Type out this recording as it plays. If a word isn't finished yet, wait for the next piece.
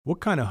What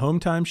kind of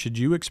home time should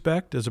you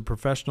expect as a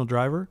professional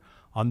driver?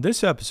 On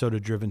this episode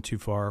of Driven Too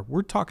Far,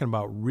 we're talking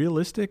about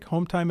realistic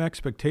home time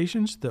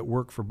expectations that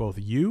work for both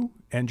you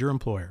and your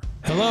employer.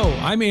 Hello,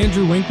 I'm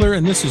Andrew Winkler,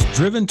 and this is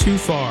Driven Too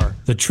Far,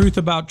 the truth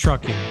about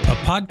trucking, a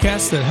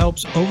podcast that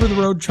helps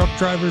over-the-road truck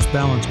drivers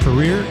balance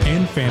career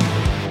and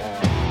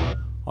family.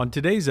 On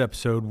today's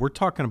episode, we're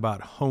talking about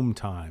home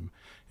time.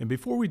 And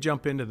before we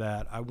jump into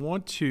that, I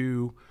want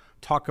to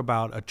talk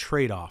about a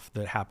trade-off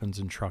that happens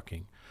in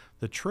trucking.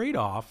 The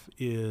trade-off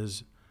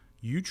is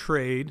you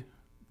trade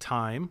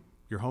time,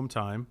 your home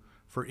time,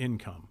 for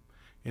income.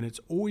 And it's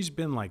always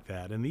been like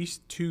that. And these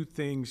two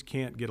things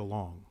can't get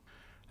along.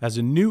 As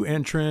a new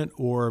entrant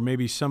or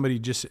maybe somebody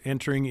just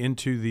entering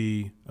into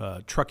the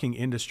trucking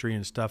industry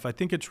and stuff, I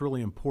think it's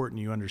really important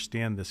you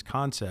understand this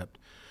concept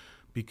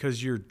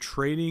because you're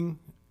trading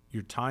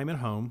your time at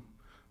home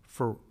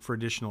for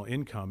additional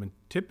income. And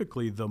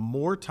typically, the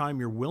more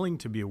time you're willing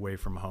to be away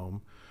from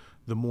home,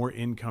 the more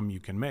income you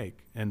can make.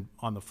 And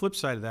on the flip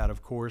side of that,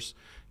 of course,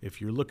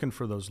 if you're looking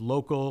for those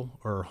local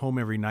or home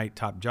every night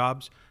top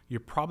jobs,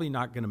 you're probably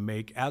not going to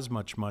make as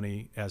much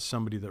money as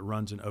somebody that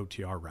runs an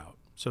OTR route.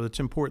 So it's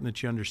important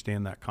that you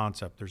understand that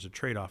concept. There's a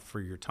trade-off for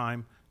your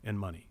time and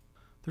money.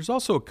 There's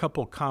also a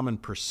couple common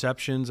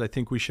perceptions I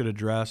think we should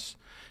address.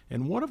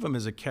 And one of them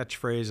is a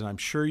catchphrase, and I'm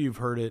sure you've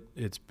heard it.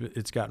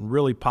 It's gotten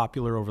really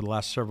popular over the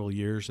last several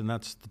years, and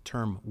that's the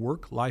term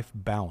work-life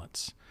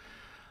balance.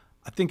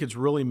 I think it's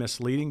really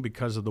misleading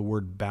because of the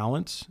word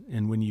balance.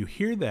 And when you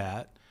hear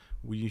that,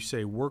 when you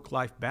say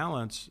work-life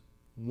balance,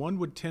 one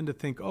would tend to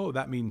think, oh,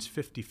 that means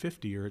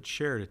 50-50 or it's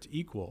shared, it's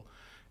equal.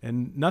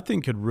 And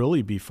nothing could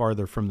really be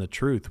farther from the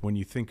truth when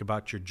you think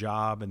about your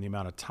job and the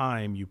amount of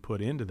time you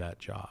put into that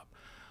job.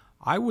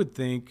 I would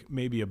think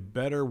maybe a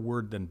better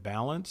word than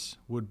balance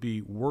would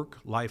be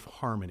work-life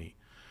harmony.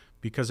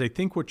 Because I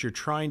think what you're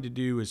trying to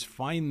do is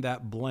find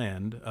that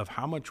blend of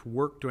how much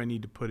work do I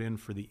need to put in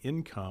for the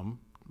income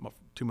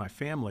to my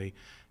family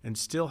and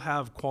still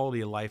have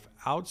quality of life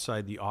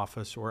outside the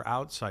office or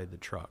outside the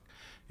truck.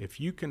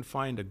 If you can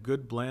find a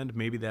good blend,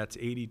 maybe that's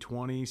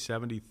 80-20,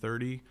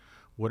 70-30,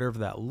 whatever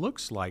that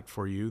looks like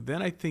for you,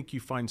 then I think you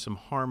find some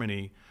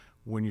harmony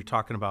when you're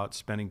talking about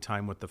spending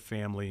time with the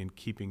family and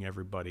keeping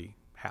everybody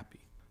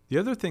happy. The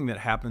other thing that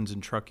happens in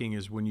trucking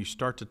is when you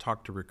start to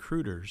talk to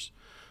recruiters,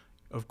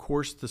 of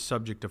course, the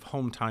subject of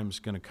home time is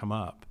going to come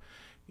up.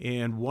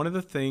 And one of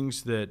the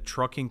things that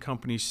trucking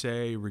companies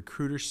say,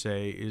 recruiters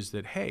say, is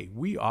that, hey,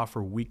 we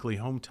offer weekly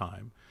home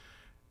time.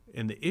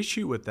 And the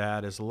issue with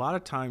that is a lot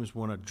of times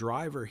when a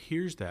driver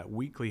hears that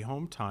weekly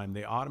home time,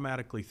 they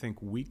automatically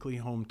think weekly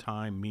home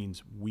time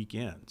means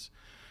weekends.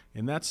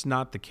 And that's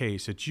not the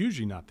case. It's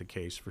usually not the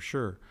case for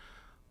sure.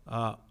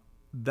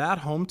 That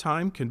home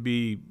time can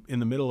be in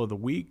the middle of the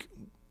week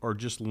or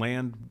just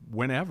land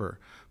whenever.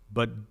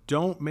 But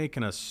don't make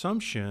an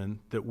assumption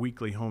that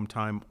weekly home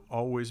time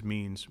always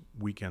means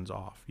weekends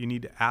off. You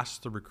need to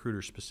ask the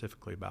recruiter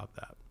specifically about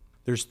that.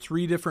 There's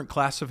 3 different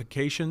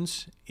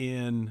classifications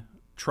in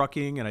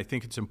trucking, and I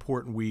think it's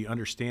important we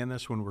understand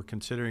this when we're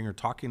considering or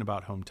talking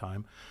about home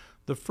time.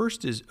 The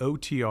first is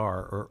OTR,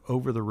 or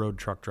over-the-road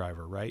truck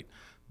driver, right?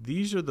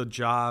 These are the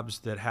jobs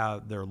that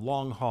have their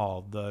long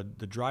haul. The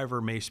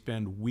driver may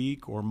spend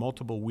week or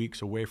multiple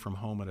weeks away from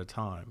home at a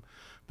time.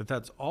 But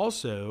that's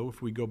also,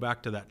 if we go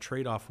back to that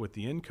trade-off with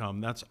the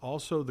income, that's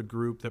also the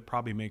group that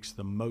probably makes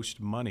the most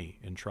money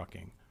in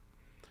trucking.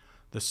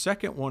 The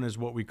second one is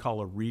what we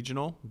call a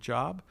regional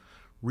job.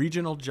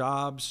 Regional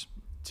jobs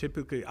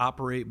typically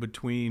operate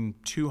between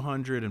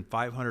 200 and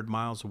 500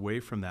 miles away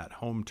from that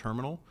home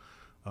terminal,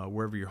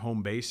 wherever your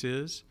home base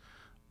is.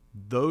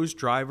 Those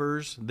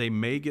drivers, they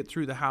may get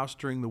through the house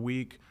during the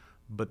week,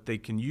 but they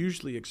can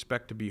usually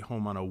expect to be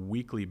home on a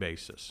weekly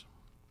basis.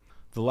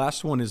 The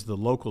last one is the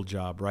local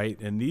job, right?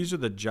 And these are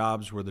the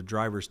jobs where the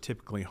driver's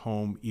typically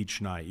home each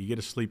night. You get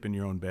to sleep in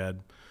your own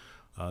bed.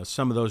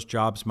 Some of those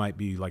jobs might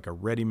be like a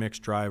ready mix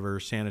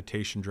driver,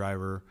 sanitation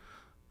driver,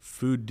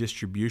 food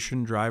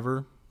distribution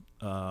driver,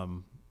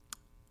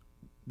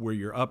 where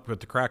you're up at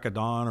the crack of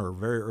dawn or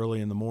very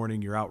early in the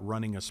morning. You're out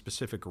running a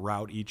specific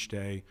route each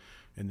day,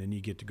 and then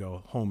you get to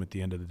go home at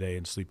the end of the day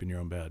and sleep in your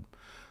own bed.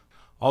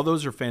 All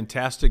those are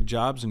fantastic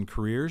jobs and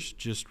careers.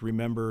 Just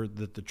remember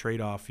that the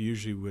trade-off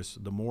usually was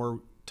the more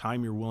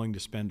time you're willing to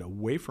spend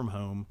away from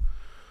home,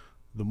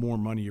 the more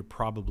money you're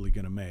probably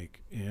going to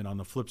make. And on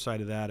the flip side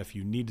of that, if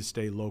you need to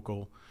stay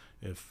local,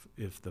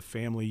 if the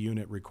family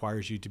unit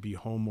requires you to be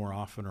home more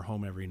often or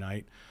home every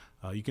night,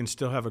 you can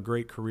still have a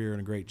great career and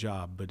a great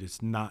job, but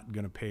it's not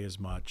going to pay as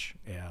much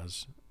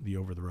as the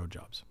over-the-road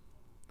jobs.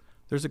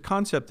 There's a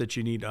concept that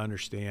you need to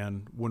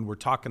understand when we're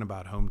talking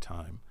about home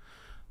time.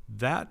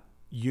 That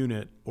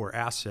unit or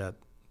asset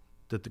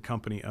that the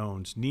company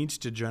owns needs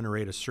to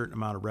generate a certain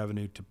amount of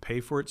revenue to pay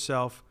for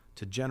itself,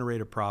 to generate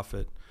a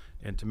profit,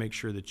 and to make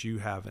sure that you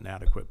have an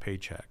adequate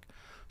paycheck.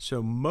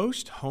 So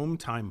most home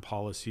time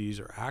policies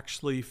are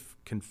actually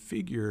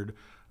configured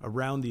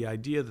around the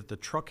idea that the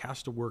truck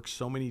has to work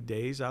so many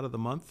days out of the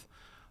month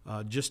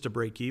just to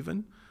break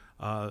even,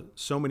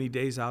 so many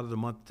days out of the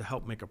month to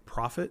help make a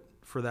profit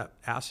for that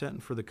asset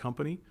and for the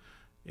company.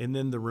 And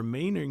then the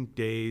remaining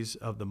days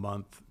of the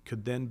month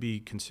could then be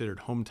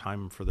considered home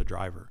time for the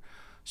driver.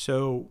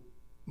 So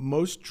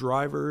most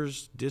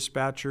drivers,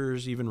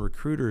 dispatchers, even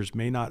recruiters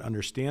may not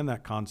understand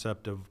that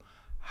concept of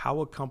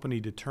how a company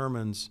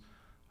determines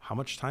how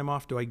much time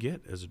off do I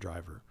get as a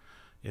driver.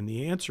 And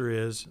the answer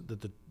is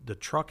that the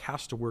truck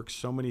has to work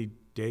so many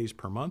days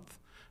per month.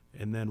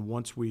 And then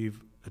once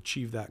we've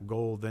achieved that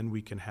goal, then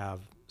we can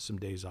have some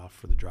days off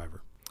for the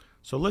driver.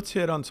 So let's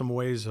hit on some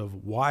ways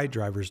of why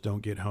drivers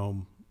don't get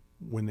home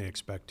when they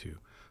expect to.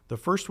 The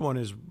first one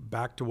is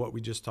back to what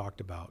we just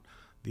talked about.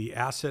 The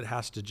asset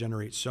has to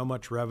generate so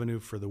much revenue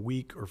for the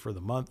week or for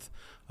the month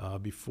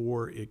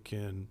before it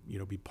can,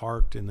 be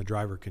parked and the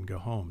driver can go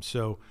home.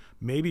 So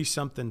maybe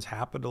something's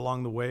happened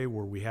along the way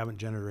where we haven't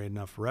generated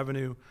enough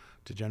revenue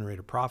to generate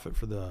a profit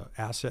for the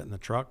asset and the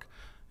truck,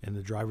 and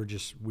the driver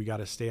we got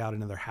to stay out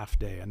another half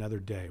day, another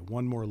day,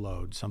 one more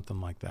load, something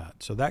like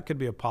that. So that could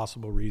be a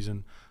possible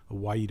reason of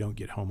why you don't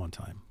get home on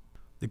time.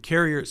 The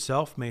carrier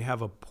itself may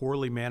have a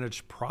poorly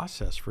managed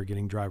process for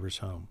getting drivers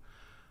home.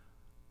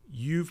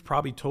 You've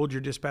probably told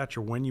your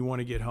dispatcher when you want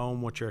to get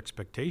home, what your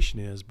expectation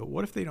is, but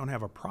what if they don't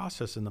have a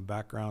process in the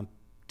background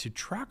to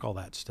track all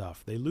that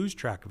stuff? They lose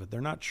track of it.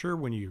 They're not sure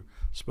when you're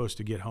supposed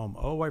to get home.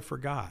 Oh, I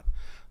forgot.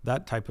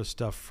 That type of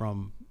stuff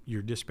from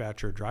your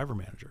dispatcher or driver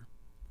manager.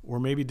 Or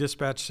maybe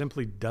dispatch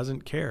simply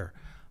doesn't care.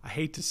 I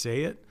hate to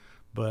say it,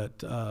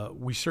 but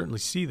we certainly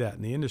see that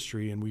in the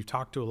industry, and we've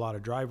talked to a lot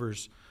of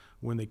drivers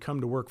when they come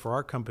to work for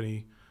our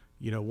company.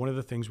 One of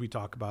the things we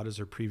talk about is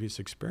their previous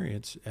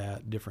experience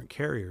at different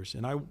carriers.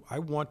 And I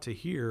want to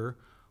hear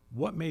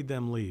what made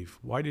them leave.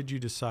 Why did you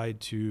decide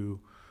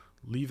to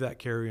leave that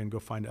carrier and go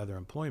find other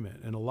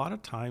employment? And a lot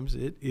of times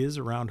it is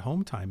around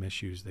home time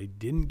issues. They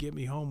didn't get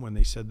me home when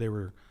they said they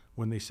were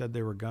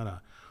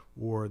gonna,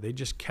 or they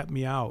just kept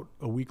me out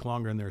a week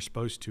longer than they're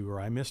supposed to, or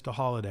I missed a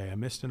holiday, I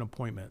missed an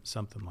appointment,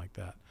 something like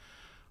that.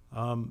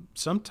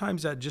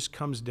 Sometimes that just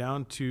comes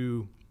down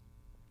to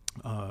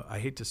I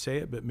hate to say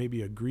it, but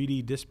maybe a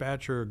greedy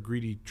dispatcher, a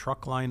greedy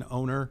truck line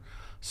owner,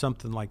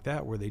 something like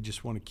that, where they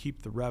just want to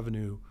keep the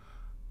revenue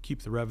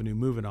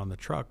moving on the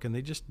truck, and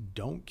they just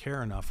don't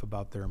care enough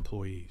about their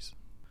employees.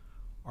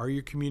 Are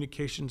your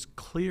communications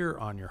clear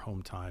on your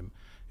home time?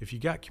 If you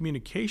got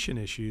communication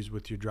issues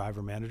with your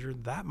driver manager,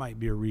 that might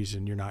be a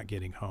reason you're not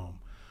getting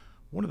home.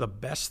 One of the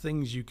best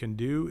things you can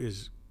do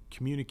is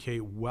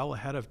communicate well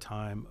ahead of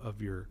time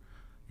of your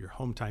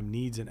home time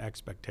needs and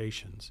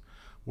expectations.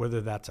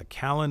 Whether that's a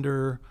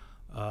calendar,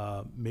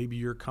 maybe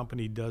your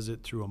company does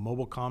it through a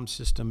mobile comm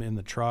system in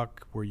the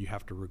truck where you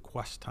have to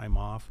request time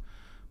off.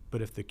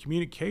 But if the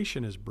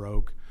communication is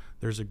broke,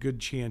 there's a good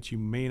chance you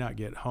may not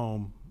get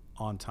home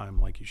on time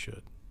like you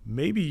should.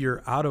 Maybe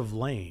you're out of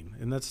lane,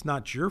 and that's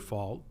not your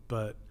fault,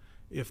 but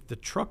if the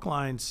truck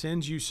line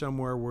sends you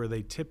somewhere where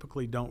they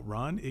typically don't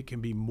run, it can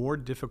be more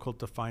difficult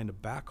to find a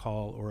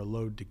backhaul or a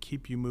load to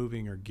keep you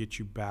moving or get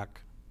you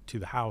back to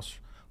the house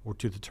or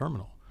to the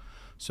terminal.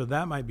 So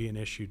that might be an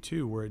issue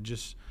too, where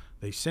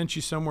they sent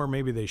you somewhere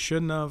maybe they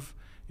shouldn't have,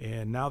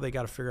 and now they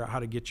got to figure out how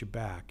to get you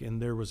back.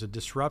 And there was a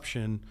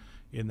disruption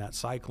in that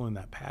cycle, in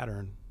that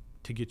pattern,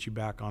 to get you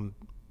back home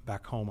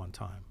on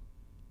time.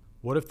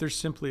 What if there's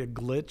simply a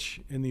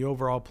glitch in the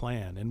overall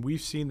plan? And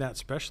we've seen that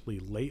especially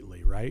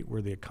lately, right?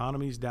 Where the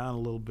economy's down a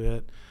little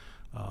bit,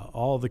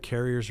 all the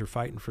carriers are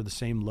fighting for the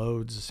same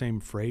loads, the same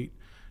freight,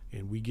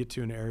 and we get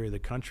to an area of the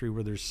country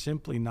where there's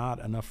simply not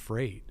enough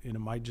freight, and it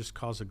might just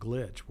cause a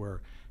glitch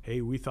where,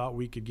 hey, we thought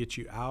we could get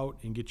you out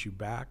and get you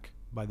back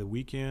by the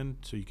weekend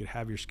so you could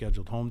have your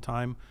scheduled home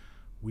time.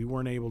 We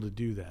weren't able to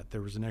do that.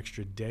 There was an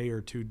extra day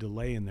or two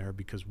delay in there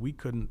because we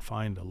couldn't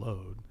find a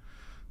load.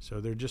 So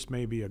there just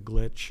may be a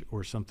glitch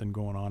or something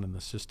going on in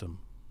the system.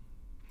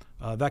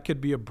 That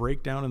could be a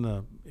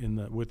breakdown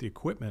with the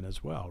equipment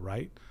as well,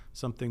 right?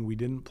 Something we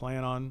didn't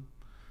plan on,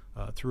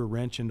 threw a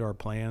wrench into our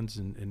plans,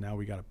 and now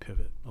we got to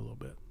pivot a little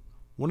bit.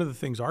 One of the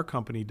things our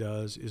company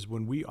does is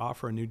when we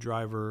offer a new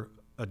driver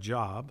a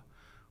job,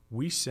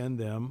 we send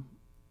them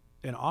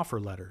an offer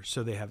letter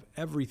so they have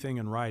everything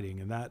in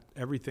writing, and that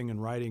everything in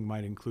writing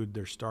might include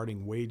their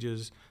starting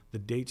wages, the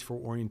dates for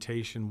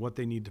orientation, what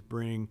they need to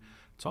bring.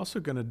 It's also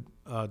going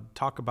to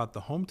talk about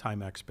the home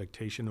time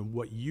expectation and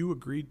what you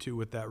agreed to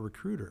with that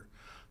recruiter.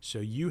 So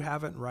you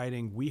have it in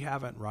writing, we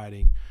have it in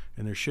writing,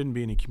 and there shouldn't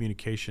be any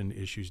communication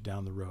issues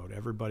down the road.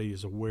 Everybody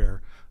is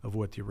aware of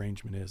what the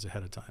arrangement is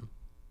ahead of time.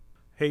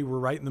 Hey, we're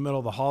right in the middle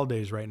of the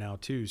holidays right now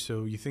too.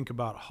 So you think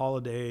about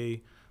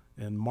holiday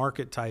and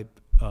market type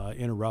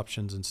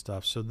interruptions and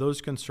stuff. So those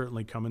can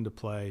certainly come into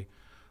play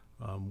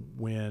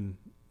when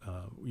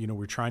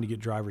we're trying to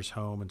get drivers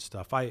home and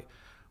stuff.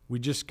 We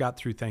just got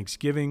through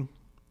Thanksgiving.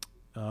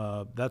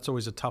 That's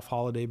always a tough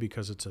holiday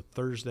because it's a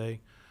Thursday.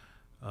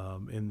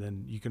 And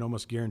then you can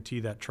almost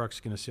guarantee that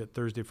truck's going to sit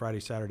Thursday, Friday,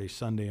 Saturday,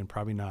 Sunday, and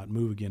probably not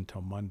move again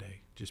until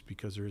Monday, just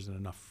because there isn't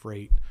enough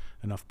freight,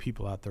 enough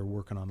people out there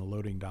working on the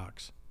loading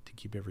docks to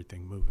keep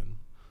everything moving.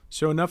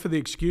 So enough of the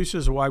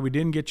excuses of why we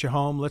didn't get you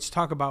home. Let's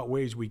talk about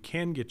ways we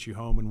can get you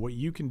home and what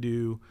you can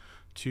do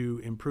to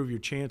improve your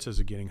chances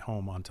of getting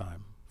home on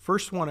time.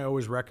 First one I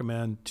always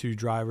recommend to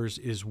drivers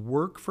is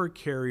work for a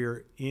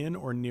carrier in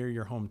or near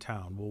your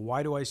hometown. Well,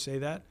 why do I say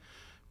that?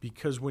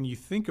 Because when you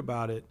think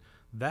about it,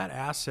 that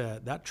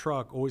asset, that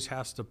truck always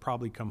has to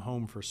probably come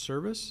home for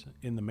service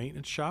in the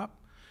maintenance shop.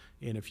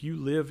 And if you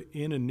live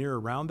in and near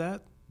around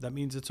that, that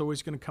means it's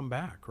always going to come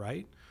back,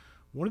 right?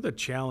 One of the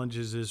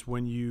challenges is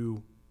when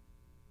you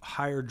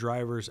hire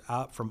drivers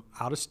out from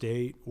out of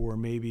state or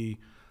maybe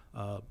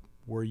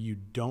where you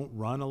don't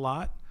run a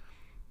lot.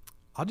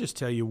 I'll just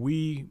tell you,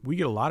 we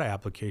get a lot of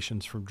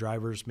applications from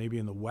drivers maybe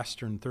in the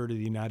western third of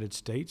the United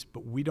States,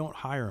 but we don't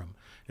hire them.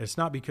 It's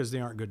not because they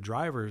aren't good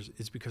drivers,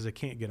 it's because they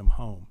can't get them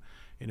home.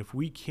 And if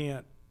we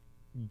can't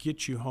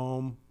get you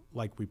home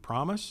like we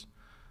promise,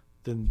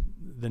 then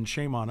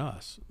shame on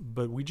us.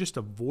 But we just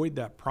avoid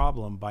that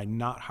problem by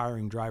not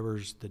hiring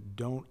drivers that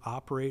don't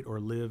operate or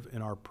live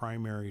in our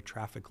primary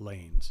traffic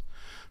lanes.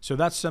 So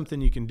that's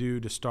something you can do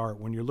to start.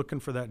 When you're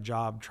looking for that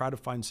job, try to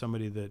find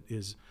somebody that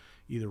is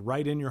either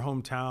right in your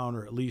hometown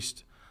or at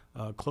least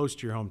close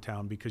to your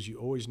hometown, because you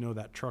always know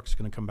that truck's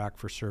going to come back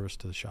for service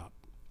to the shop.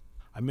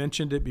 I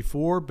mentioned it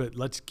before, but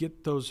let's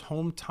get those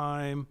home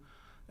time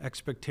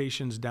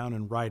expectations down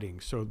in writing.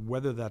 So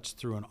whether that's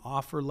through an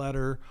offer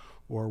letter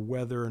or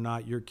whether or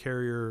not your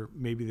carrier,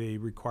 maybe they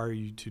require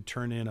you to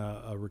turn in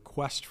a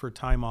request for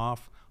time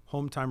off,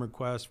 home time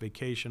request,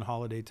 vacation,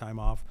 holiday time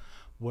off,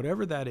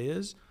 whatever that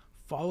is,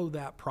 follow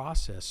that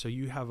process so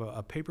you have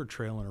a paper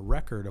trail and a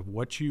record of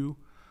what you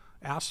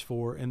asked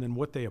for and then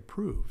what they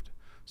approved.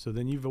 So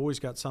then you've always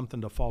got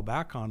something to fall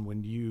back on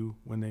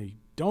when they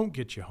don't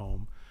get you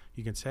home.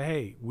 You can say,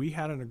 hey, we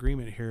had an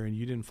agreement here and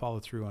you didn't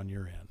follow through on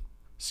your end.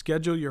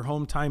 Schedule your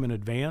home time in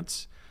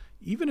advance.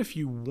 Even if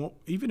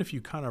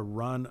you kind of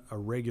run a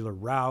regular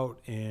route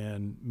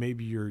and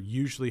maybe you're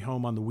usually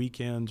home on the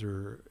weekends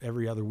or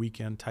every other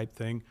weekend type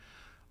thing,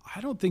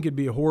 I don't think it'd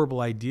be a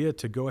horrible idea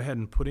to go ahead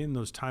and put in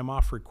those time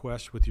off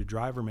requests with your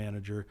driver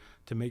manager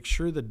to make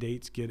sure the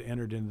dates get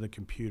entered into the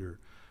computer.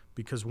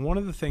 Because one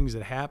of the things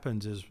that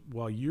happens is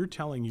while you're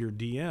telling your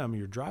DM,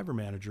 your driver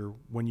manager,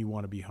 when you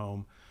want to be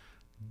home,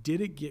 did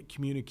it get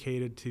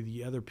communicated to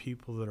the other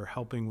people that are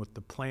helping with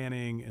the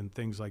planning and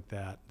things like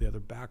that, the other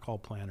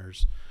backhaul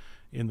planners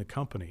in the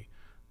company?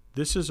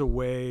 This is a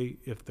way,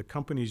 if the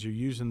companies are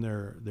using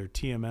their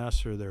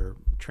TMS or their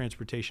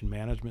transportation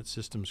management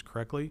systems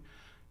correctly,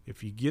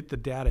 if you get the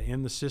data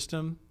in the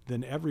system,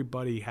 then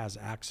everybody has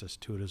access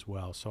to it as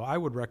well. So I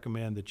would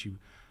recommend that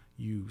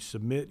you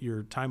submit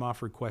your time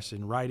off requests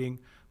in writing,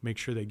 make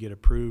sure they get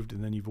approved,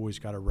 and then you've always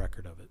got a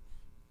record of it.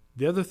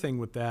 The other thing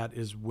with that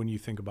is when you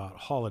think about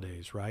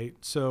holidays, right?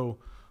 So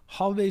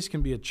holidays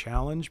can be a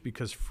challenge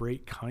because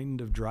freight kind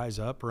of dries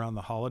up around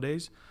the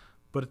holidays.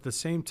 But at the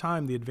same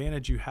time, the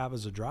advantage you have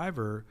as a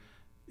driver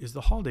is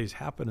the holidays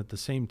happen at the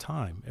same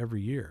time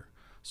every year.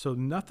 So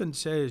nothing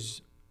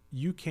says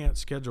you can't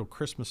schedule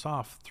Christmas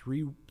off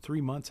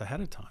three months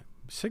ahead of time,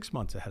 6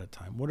 months ahead of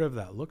time, whatever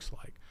that looks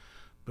like.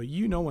 But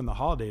you know when the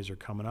holidays are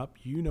coming up,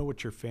 you know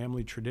what your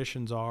family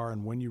traditions are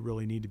and when you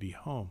really need to be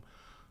home.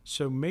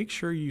 So make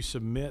sure you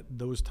submit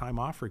those time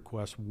off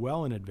requests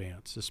well in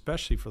advance,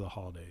 especially for the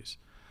holidays.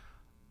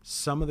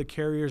 Some of the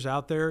carriers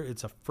out there,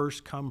 it's a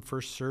first come,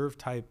 first serve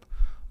type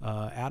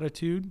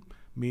attitude,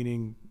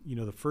 meaning,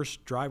 the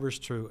first drivers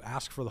to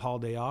ask for the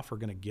holiday off are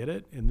going to get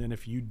it. And then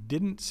if you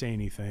didn't say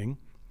anything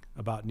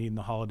about needing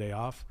the holiday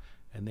off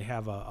and they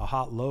have a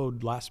hot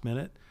load last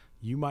minute,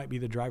 you might be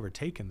the driver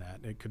taking that.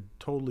 It could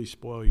totally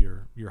spoil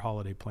your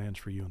holiday plans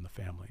for you and the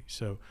family.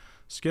 So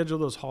schedule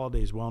those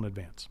holidays well in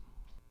advance.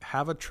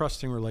 Have a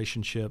trusting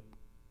relationship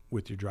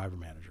with your driver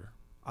manager.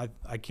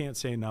 I can't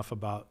say enough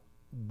about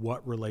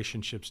what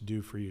relationships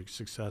do for your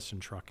success in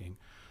trucking.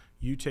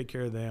 You take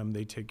care of them,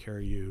 they take care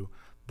of you.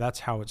 That's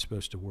how it's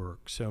supposed to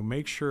work. So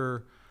make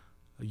sure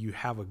you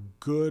have a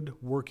good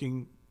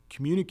working,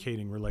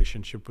 communicating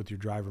relationship with your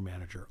driver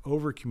manager.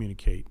 Over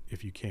communicate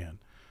if you can,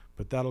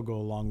 but that'll go a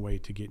long way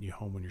to getting you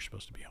home when you're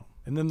supposed to be home.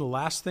 And then the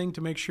last thing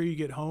to make sure you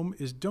get home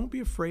is don't be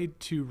afraid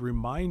to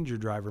remind your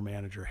driver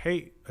manager,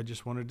 hey, I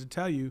just wanted to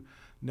tell you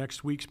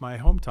next week's my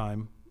home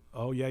time.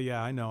 Oh,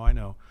 yeah, I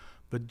know.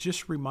 But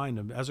just remind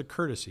them as a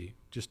courtesy,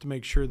 just to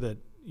make sure that,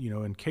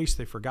 in case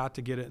they forgot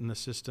to get it in the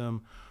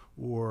system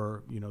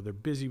or, they're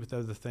busy with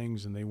other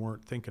things and they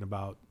weren't thinking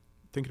about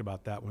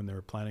that when they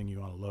were planning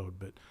you on a load.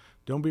 But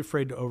don't be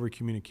afraid to over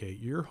communicate.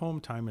 Your home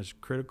time is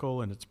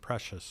critical and it's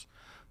precious.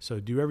 So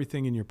do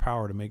everything in your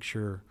power to make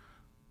sure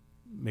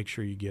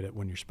you get it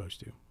when you're supposed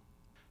to.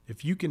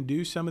 If you can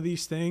do some of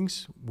these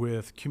things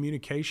with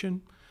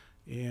communication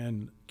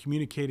and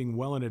communicating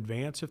well in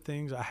advance of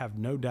things, I have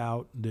no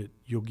doubt that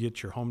you'll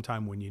get your home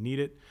time when you need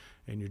it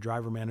and your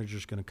driver manager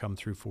is going to come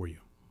through for you.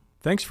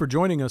 Thanks for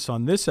joining us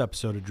on this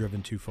episode of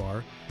Driven Too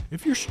Far.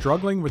 If you're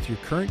struggling with your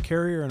current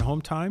carrier and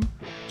home time,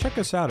 check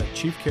us out at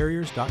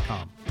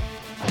chiefcarriers.com.